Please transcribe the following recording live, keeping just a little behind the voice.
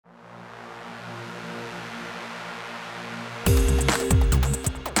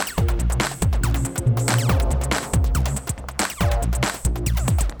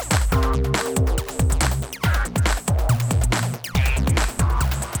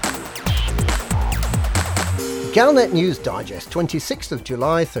Galnet News Digest, 26th of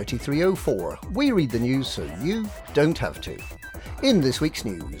July 3304. We read the news so you don't have to. In this week's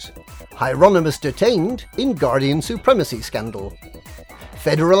news, Hieronymus detained in Guardian supremacy scandal.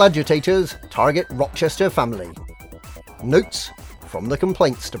 Federal agitators target Rochester family. Notes from the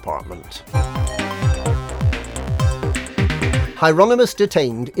Complaints Department. Hieronymus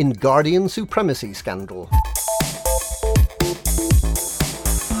detained in Guardian supremacy scandal.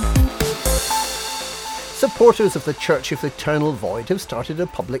 Supporters of the Church of the Eternal Void have started a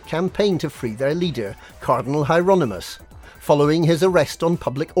public campaign to free their leader, Cardinal Hieronymus, following his arrest on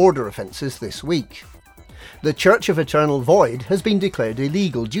public order offences this week. The Church of Eternal Void has been declared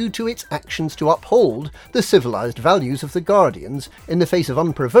illegal due to its actions to uphold the civilised values of the Guardians in the face of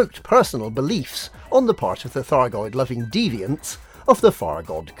unprovoked personal beliefs on the part of the Thargoid-loving deviants of the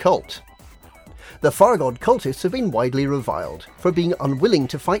Far-God cult. The Far-God cultists have been widely reviled for being unwilling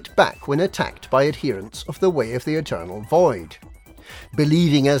to fight back when attacked by adherents of the Way of the Eternal Void.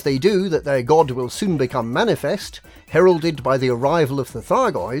 Believing as they do that their God will soon become manifest, heralded by the arrival of the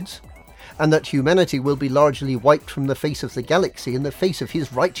Thargoids, and that humanity will be largely wiped from the face of the galaxy in the face of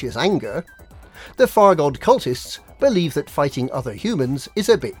his righteous anger, the Far-God cultists believe that fighting other humans is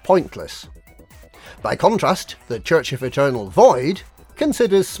a bit pointless. By contrast, the Church of Eternal Void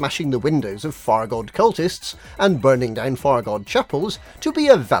considers smashing the windows of Far-God cultists and burning down Far-God chapels to be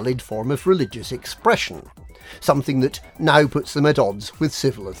a valid form of religious expression, something that now puts them at odds with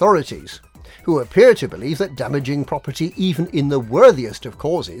civil authorities, who appear to believe that damaging property even in the worthiest of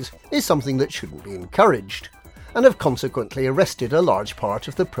causes is something that shouldn't be encouraged, and have consequently arrested a large part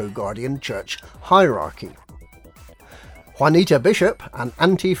of the pro-Guardian Church hierarchy. Juanita Bishop, an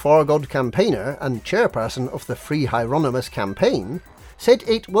anti-Far-God campaigner and chairperson of the Free Hieronymus campaign, said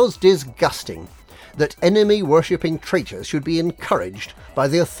it was disgusting that enemy-worshipping traitors should be encouraged by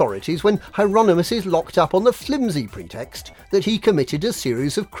the authorities when Hieronymus is locked up on the flimsy pretext that he committed a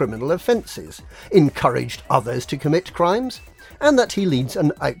series of criminal offences, encouraged others to commit crimes, and that he leads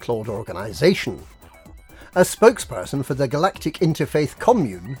an outlawed organisation. A spokesperson for the Galactic Interfaith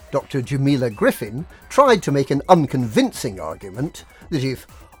Commune, Dr. Jamila Griffin, tried to make an unconvincing argument that if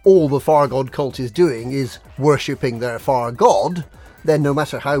all the Far-God cult is doing is worshipping their Far-God, then no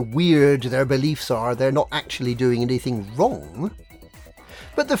matter how weird their beliefs are, they're not actually doing anything wrong.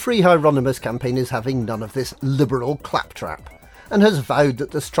 But the Free Hieronymus campaign is having none of this liberal claptrap, and has vowed that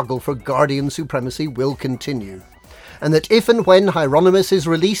the struggle for Guardian supremacy will continue, and that if and when Hieronymus is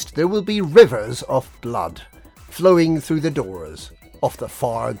released, there will be rivers of blood flowing through the doors of the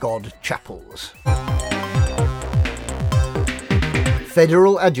Far-God chapels.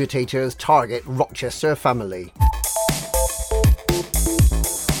 Federal agitators target Rochester family.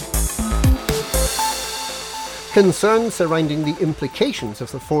 Concerns surrounding the implications of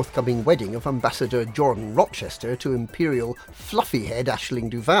the forthcoming wedding of Ambassador Jordan Rochester to Imperial Fluffyhead Aisling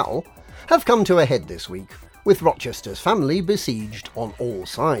Duval have come to a head this week, with Rochester's family besieged on all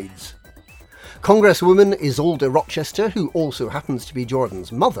sides. Congresswoman Isolde Rochester, who also happens to be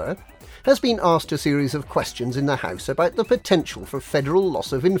Jordan's mother, has been asked a series of questions in the House about the potential for federal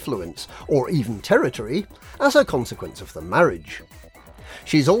loss of influence, or even territory, as a consequence of the marriage.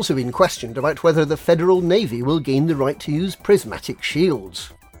 She's also been questioned about whether the Federal Navy will gain the right to use prismatic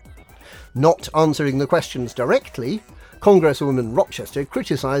shields. Not answering the questions directly, Congresswoman Rochester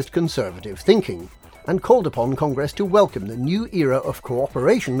criticised conservative thinking, and called upon Congress to welcome the new era of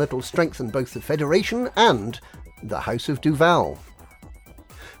cooperation that will strengthen both the Federation and the House of Duval.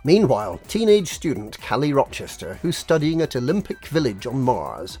 Meanwhile, teenage student Callie Rochester, who's studying at Olympic Village on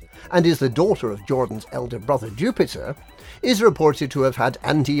Mars, and is the daughter of Jordan's elder brother Jupiter, is reported to have had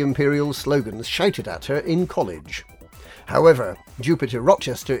anti-imperial slogans shouted at her in college. However, Jupiter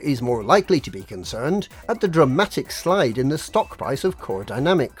Rochester is more likely to be concerned at the dramatic slide in the stock price of Core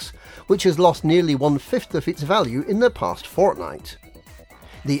Dynamics, which has lost nearly 1/5 of its value in the past fortnight.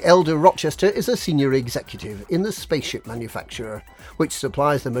 The elder Rochester is a senior executive in the spaceship manufacturer, which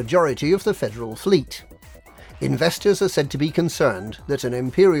supplies the majority of the Federal fleet. Investors are said to be concerned that an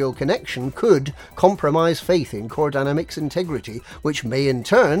Imperial connection could compromise faith in Core Dynamics' integrity, which may in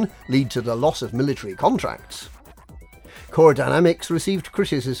turn lead to the loss of military contracts. Core Dynamics received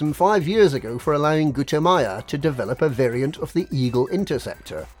criticism 5 years ago for allowing Gutamaya to develop a variant of the Eagle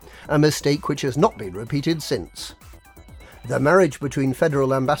Interceptor, a mistake which has not been repeated since. The marriage between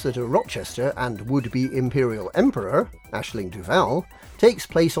Federal Ambassador Rochester and would-be Imperial Emperor, Aisling Duval, takes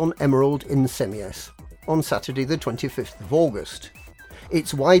place on Emerald in Semies on Saturday the 25th of August.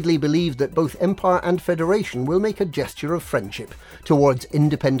 It's widely believed that both Empire and Federation will make a gesture of friendship towards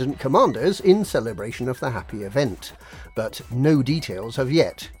independent commanders in celebration of the happy event, but no details have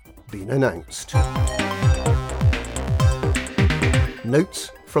yet been announced.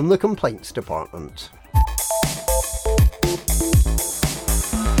 Notes from the Complaints Department.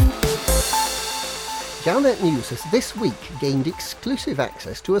 Galnet News has this week gained exclusive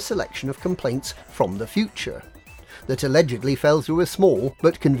access to a selection of complaints from the future that allegedly fell through a small,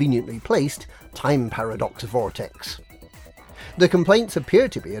 but conveniently placed, time paradox vortex. The complaints appear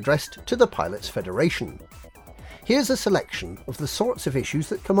to be addressed to the Pilots Federation. Here's a selection of the sorts of issues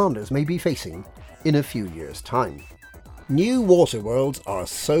that commanders may be facing in a few years' time. New water worlds are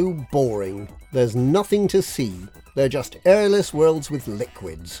so boring. There's nothing to see. They're just airless worlds with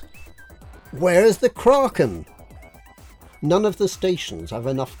liquids. Where's the Kraken? None of the stations have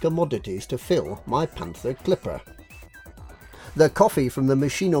enough commodities to fill my Panther Clipper. The coffee from the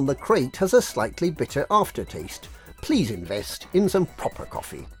machine on the crate has a slightly bitter aftertaste. Please invest in some proper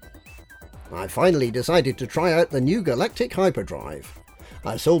coffee. I finally decided to try out the new Galactic Hyperdrive.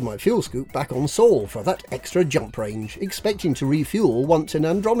 I sold my fuel scoop back on Sol for that extra jump range, expecting to refuel once in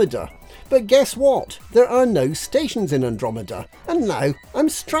Andromeda. But guess what? There are no stations in Andromeda, and now I'm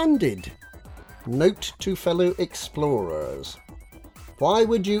stranded. Note to fellow explorers. Why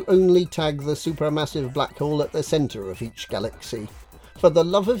would you only tag the supermassive black hole at the centre of each galaxy? For the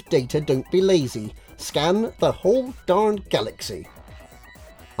love of data, don't be lazy. Scan the whole darned galaxy.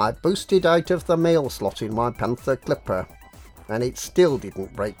 I boosted out of the mail slot in my Panther Clipper, and it still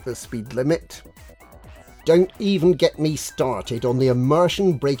didn't break the speed limit. Don't even get me started on the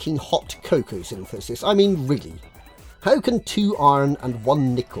immersion-breaking hot cocoa synthesis. I mean, really. How can 2 iron and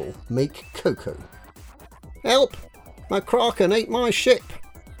 1 nickel make cocoa? Help! My Kraken ate my ship.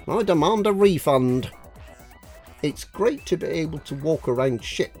 I demand a refund. It's great to be able to walk around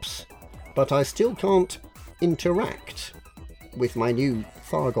ships, but I still can't interact with my new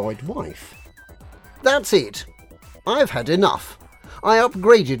Thargoid wife. That's it. I've had enough. I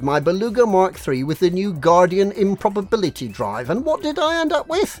upgraded my Beluga Mark III with the new Guardian Improbability Drive, and what did I end up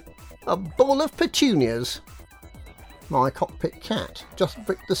with? A bowl of petunias. My cockpit cat just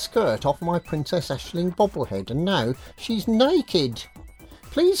ripped the skirt off my Princess Aisling bobblehead, and now she's naked.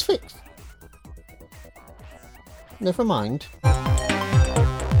 Please fix... Never mind.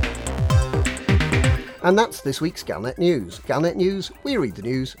 And that's this week's Galnet News. Galnet News, we read the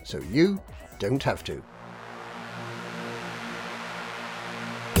news so you don't have to.